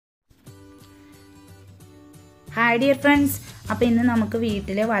Hi dear friends, അപ്പോൾ ഇന്ന് നമുക്ക്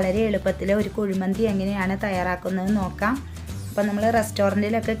വീട്ടിൽ വളരെ എളുപ്പത്തിൽ ഒരു കുഴിമന്തി എങ്ങനെയാണ് തയ്യാറാക്കുന്നത് നോക്കാം. അപ്പോൾ നമ്മൾ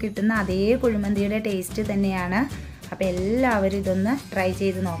റെസ്റ്റോറന്റിലൊക്കെ കിട്ടുന്ന അതേ കുഴിമന്തിയുടെ ടേസ്റ്റ് തന്നെയാണ്. അപ്പോൾ എല്ലാവരും ഇതൊന്ന് ട്രൈ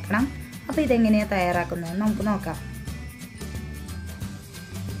ചെയ്ത് നോക്കണം. അപ്പോൾ ഇതെങ്ങനെയാണ് തയ്യാറാക്കുന്നത് നമുക്ക് നോക്കാം.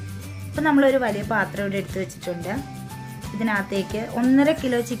 അപ്പോൾ നമ്മൾ ഒരു വലിയ പാത്രം ഇവിടെ എടുത്തു വെച്ചിട്ടുണ്ട്. ഇതിനകത്തേക്ക് 1.5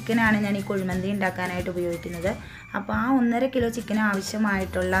 കിലോ ചിക്കനാണ് ഞാൻ ഈ കുഴിമന്തി ഉണ്ടാക്കാനായിട്ട് ഉപയോഗിക്കുന്നത്. അപ്പോൾ ആ 1.5 കിലോ ചിക്കന്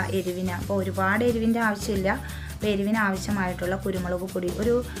ആവശ്യമായിട്ടുള്ള എരിവിന്, അപ്പോൾ ഒരുപാട് എരിവിൻ്റെ ആവശ്യമില്ല, അപ്പോൾ എരിവിന് ആവശ്യമായിട്ടുള്ള കുരുമുളക് പൊടി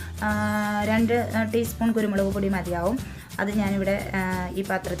ഒരു 2 ടീസ്പൂൺ കുരുമുളക് പൊടി മതിയാവും. അത് ഞാനിവിടെ ഈ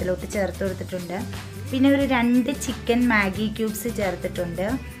പാത്രത്തിലോട്ട് ചേർത്ത് കൊടുത്തിട്ടുണ്ട്. പിന്നെ ഒരു 2 ചിക്കൻ മാഗി ക്യൂബ്സ് ചേർത്തിട്ടുണ്ട്.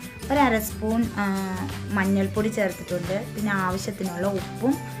 ഒരു 1/2 സ്പൂൺ മഞ്ഞൾപ്പൊടി ചേർത്തിട്ടുണ്ട്. പിന്നെ ആവശ്യത്തിനുള്ള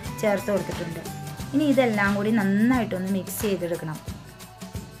ഉപ്പും ചേർത്ത് കൊടുത്തിട്ടുണ്ട്. ഇനി ഇതെല്ലാം കൂടി നന്നായിട്ടൊന്ന് മിക്സ് ചെയ്തെടുക്കണം.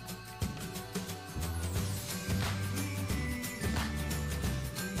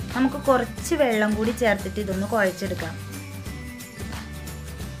 നമുക്ക് കുറച്ച് വെള്ളം കൂടി ചേർത്തിട്ട് ഇതൊന്ന് കുഴച്ചെടുക്കാം.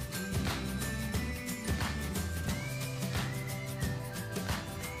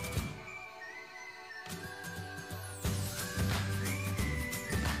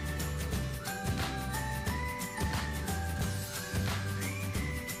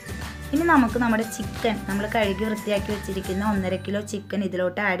 ഇനി നമുക്ക് നമ്മുടെ ചിക്കൻ, നമ്മൾ കഴുകി വൃത്തിയാക്കി വെച്ചിരിക്കുന്ന 1.5 കിലോ ചിക്കൻ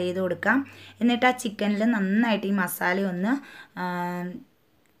ഇതിലോട്ട് ആഡ് ചെയ്ത് കൊടുക്കാം. എന്നിട്ട് ആ ചിക്കനിൽ നന്നായിട്ട് ഈ മസാല ഒന്ന്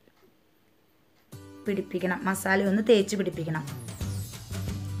പിടിപ്പിക്കണം, മസാല ഒന്ന് തേച്ച് പിടിപ്പിക്കണം.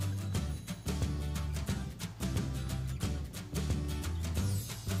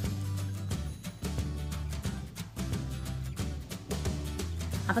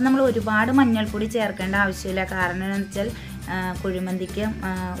 അപ്പം നമ്മൾ ഒരുപാട് മഞ്ഞൾപ്പൊടി ചേർക്കേണ്ട ആവശ്യമില്ല. കാരണം എന്ന് വെച്ചാൽ കുഴിമന്തിക്ക്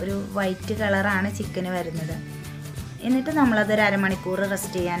ഒരു വൈറ്റ് കളറാണ് ചിക്കന് വരുന്നത്. എന്നിട്ട് നമ്മളതൊരു 1/2 മണിക്കൂർ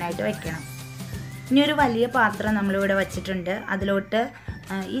റെസ്റ്റ് ചെയ്യാനായിട്ട് വെക്കണം. ഇനി ഒരു വലിയ പാത്രം നമ്മളിവിടെ വച്ചിട്ടുണ്ട്. അതിലോട്ട്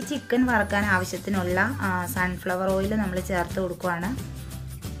ഈ ചിക്കൻ വറുക്കാൻ ആവശ്യത്തിനുള്ള സൺഫ്ലവർ ഓയിൽ നമ്മൾ ചേർത്ത് കൊടുക്കുകയാണ്.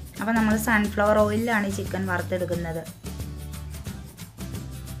 അപ്പോൾ നമ്മൾ സൺഫ്ലവർ ഓയിലാണ് ഈ ചിക്കൻ വറുത്തെടുക്കുന്നത്.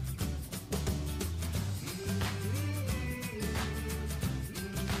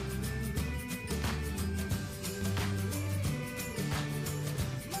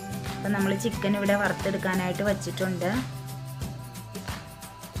 അപ്പം നമ്മൾ ചിക്കൻ ഇവിടെ വറുത്തെടുക്കാനായിട്ട് വച്ചിട്ടുണ്ട്.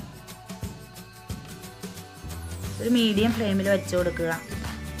 ഒരു മീഡിയം ഫ്ലെയിമിൽ വെച്ച് കൊടുക്കുക.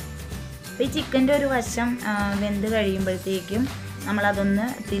 അപ്പോൾ ഈ ചിക്കൻ്റെ ഒരു വശം വെന്ത് കഴിയുമ്പോഴത്തേക്കും നമ്മളതൊന്ന്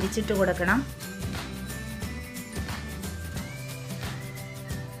തിരിച്ചിട്ട് കൊടുക്കണം.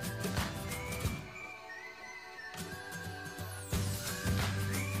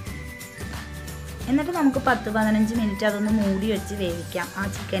 എന്നിട്ട് നമുക്ക് 10-15 മിനിറ്റ് അതൊന്ന് മൂടി വെച്ച് വേവിക്കാം. ആ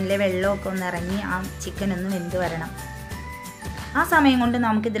ചിക്കനിലെ വെള്ളമൊക്കെ ഒന്ന് ഇറങ്ങി ആ ചിക്കൻ ഒന്ന് വെന്ത് വരണം. ആ സമയം കൊണ്ട്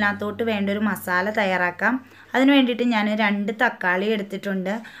നമുക്ക് ഇതിനകത്തോട്ട് വേണ്ട ഒരു മസാല തയ്യാറാക്കാം. അതിന് വേണ്ടിയിട്ട് ഞാൻ 2 തക്കാളി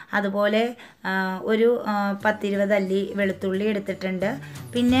എടുത്തിട്ടുണ്ട്. അതുപോലെ ഒരു 10-20 അല്ലി വെളുത്തുള്ളി എടുത്തിട്ടുണ്ട്.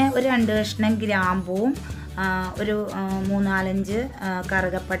 പിന്നെ ഒരു 2 കഷ്ണം ഗ്രാമ്പൂവും ഒരു 3-4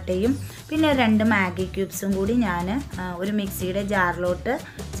 കറുകപ്പട്ടയും പിന്നെ 2 മാഗി ക്യൂബ്സും കൂടി ഞാൻ ഒരു മിക്സിയുടെ ജാറിലോട്ട്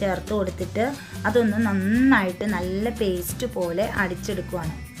ചേർത്ത് കൊടുത്തിട്ട് അതൊന്ന് നന്നായിട്ട് നല്ല പേസ്റ്റ് പോലെ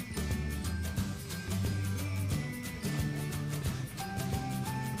അടിച്ചെടുക്കുകയാണ്.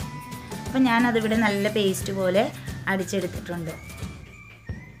 അപ്പം ഞാനതിവിടെ നല്ല പേസ്റ്റ് പോലെ അടിച്ചെടുത്തിട്ടുണ്ട്.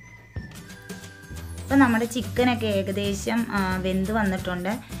 അപ്പം നമ്മുടെ ചിക്കനൊക്കെ ഏകദേശം വെന്ത്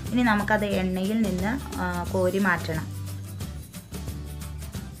വന്നിട്ടുണ്ട്. ഇനി നമുക്കത് എണ്ണയിൽ നിന്ന് കോരി മാറ്റണം.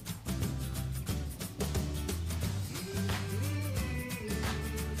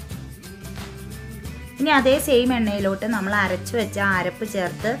 ഇനി അതേ സെയിം എണ്ണയിലോട്ട് നമ്മൾ അരച്ച് വെച്ച അരപ്പ്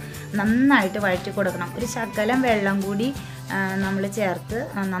ചേർത്ത് നന്നായിട്ട് വഴറ്റി കൊടുക്കണം. ഒരു ശകലം വെള്ളം കൂടി നമ്മൾ ചേർത്ത്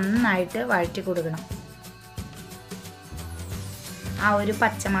നന്നായിട്ട് വഴറ്റി കൊടുക്കണം. ആ ഒരു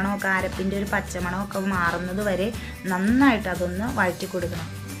പച്ചമണമൊക്കെ, അരപ്പിൻ്റെ ഒരു പച്ചമണമൊക്കെ മാറുന്നത് വരെ നന്നായിട്ട് അതൊന്ന് വഴറ്റി കൊടുക്കണം.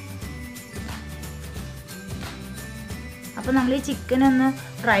 അപ്പോൾ നമ്മൾ ഈ ചിക്കൻ ഒന്ന്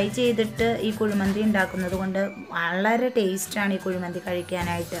ഫ്രൈ ചെയ്തിട്ട് ഈ കുഴിമന്തി ഉണ്ടാക്കുന്നത് കൊണ്ട് വളരെ ടേസ്റ്റാണ് ഈ കുഴിമന്തി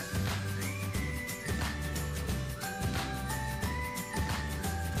കഴിക്കാനായിട്ട്.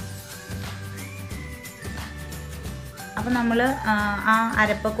 അപ്പോൾ നമ്മൾ ആ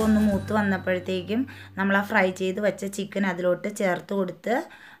അരപ്പൊക്കെ ഒന്ന് മൂത്ത് വന്നപ്പോഴത്തേക്കും നമ്മൾ ആ ഫ്രൈ ചെയ്ത് വെച്ച ചിക്കൻ അതിലോട്ട് ചേർത്ത് കൊടുത്ത്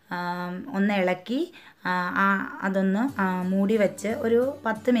ഒന്ന് ഇളക്കി അതൊന്ന് മൂടി വെച്ച് ഒരു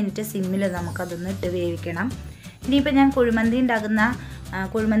 10 മിനിറ്റ് സിമ്മിൽ നമുക്കതൊന്ന് ഇട്ട് വേവിക്കണം. ഇനിയിപ്പോൾ ഞാൻ കുഴിമന്തി ഉണ്ടാക്കുന്ന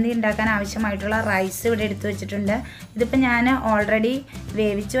കുഴിമന്തി ഉണ്ടാക്കാൻ ആവശ്യമായിട്ടുള്ള റൈസ് ഇവിടെ എടുത്തു വെച്ചിട്ടുണ്ട്. ഇതിപ്പോൾ ഞാൻ ഓൾറെഡി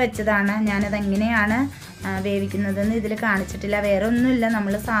വേവിച്ച് വെച്ചതാണ്. ഞാനതെങ്ങനെയാണ് വേവിക്കുന്നതെന്ന് ഇതിൽ കാണിച്ചിട്ടില്ല. വേറെ ഒന്നുമില്ല,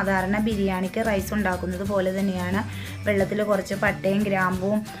 നമ്മൾ സാധാരണ ബിരിയാണിക്ക് റൈസ് ഉണ്ടാക്കുന്നത് പോലെ തന്നെയാണ്. വെള്ളത്തിൽ കുറച്ച് പട്ടയും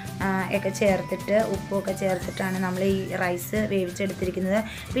ഗ്രാമ്പും ഒക്കെ ചേർത്തിട്ട് ഉപ്പുമൊക്കെ ചേർത്തിട്ടാണ് നമ്മൾ ഈ റൈസ് വേവിച്ചെടുത്തിരിക്കുന്നത്.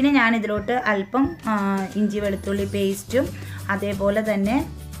 പിന്നെ ഞാനിതിലോട്ട് അല്പം ഇഞ്ചി വെളുത്തുള്ളി പേസ്റ്റും അതേപോലെ തന്നെ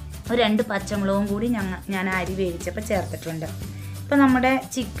ഒരു 2 പച്ചമുളകും കൂടി ഞാൻ അരി വേവിച്ചപ്പോൾ ചേർത്തിട്ടുണ്ട്. ഇപ്പോൾ നമ്മുടെ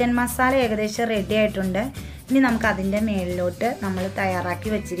ചിക്കൻ മസാല ഏകദേശം റെഡി ആയിട്ടുണ്ട്. ഇനി നമുക്ക് അതിൻ്റെ മേളിലോട്ട് നമ്മൾ തയ്യാറാക്കി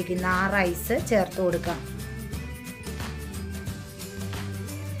വെച്ചിരിക്കുന്ന ആ റൈസ് ചേർത്ത് കൊടുക്കാം.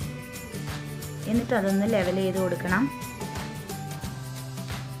 എന്നിട്ട് അതൊന്ന് ലെവൽ ചെയ്ത് കൊടുക്കണം.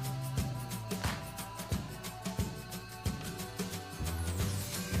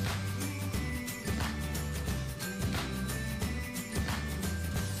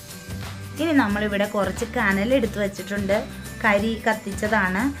 ഇനി നമ്മളിവിടെ കുറച്ച് കനലെടുത്ത് വെച്ചിട്ടുണ്ട്. കരി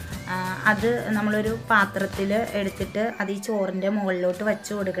കത്തിച്ചതാണ്. അത് നമ്മളൊരു പാത്രത്തിൽ എടുത്തിട്ട് അത് ഈ ചോറിൻ്റെ മുകളിലോട്ട്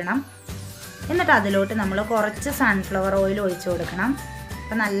വെച്ച് കൊടുക്കണം. എന്നിട്ട് അതിലോട്ട് നമ്മൾ കുറച്ച് സൺഫ്ലവർ ഓയിൽ ഒഴിച്ചു കൊടുക്കണം.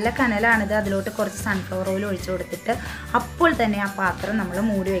 അപ്പോൾ നല്ല കനലാണിത്. അതിലോട്ട് കുറച്ച് സൺഫ്ലവർ ഓയിൽ ഒഴിച്ചു കൊടുത്തിട്ട് അപ്പോൾ തന്നെ ആ പാത്രം നമ്മൾ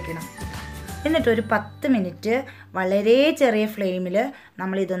മൂടി വയ്ക്കണം. എന്നിട്ടൊരു 10 മിനിറ്റ് വളരെ ചെറിയ ഫ്ലെയിമിൽ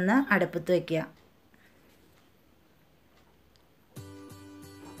നമ്മളിതൊന്ന് അടുപ്പത്ത് വയ്ക്കുക.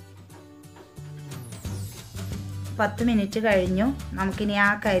 10 മിനിറ്റ് കഴിഞ്ഞു. നമുക്കിനി ആ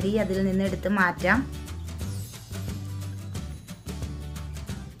കരി അതിൽ നിന്ന് എടുത്ത് മാറ്റാം.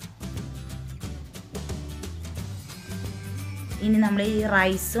 ഇനി നമ്മൾ ഈ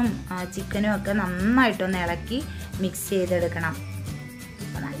റൈസും ചിക്കനും ഒക്കെ നന്നായിട്ടൊന്ന് ഇളക്കി മിക്സ് ചെയ്തെടുക്കണം.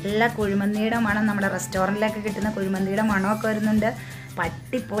 നല്ല കുഴിമന്തിയുടെ മണം, നമ്മുടെ റെസ്റ്റോറൻറ്റിലൊക്കെ കിട്ടുന്ന കുഴിമന്തിയുടെ മണമൊക്കെ വരുന്നുണ്ട്.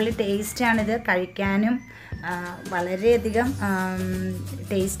 പട്ടിപ്പൊളി ടേസ്റ്റാണിത്. കഴിക്കാനും വളരെയധികം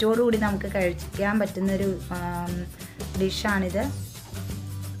ടേസ്റ്റോടുകൂടി നമുക്ക് കഴിക്കാൻ പറ്റുന്നൊരു ഡിഷാണിത്.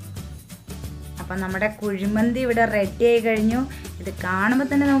 അപ്പം നമ്മുടെ കുഴിമന്തി ഇവിടെ റെഡി ആയി കഴിഞ്ഞു. ഇത് കാണുമ്പോൾ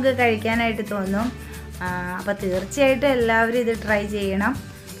തന്നെ നമുക്ക് കഴിക്കാനായിട്ട് തോന്നും. അപ്പോൾ തീർച്ചയായിട്ടും എല്ലാവരും ഇത് ട്രൈ ചെയ്യണം.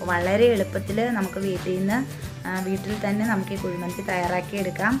 വളരെ എളുപ്പത്തിൽ നമുക്ക് വീട്ടിൽ തന്നെ നമുക്ക് ഈ കുഴിമന്തി തയ്യാറാക്കി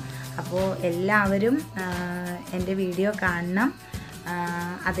എടുക്കാം. അപ്പോൾ എല്ലാവരും എൻ്റെ വീഡിയോ കാണണം.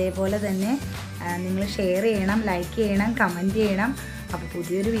 അതേപോലെ തന്നെ നിങ്ങൾ ഷെയർ ചെയ്യണം, ലൈക്ക് ചെയ്യണം, കമൻറ്റ് ചെയ്യണം. അപ്പോൾ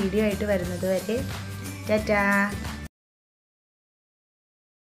പുതിയൊരു വീഡിയോ ആയിട്ട് വരുന്നത് വരെ ടാറ്റാ.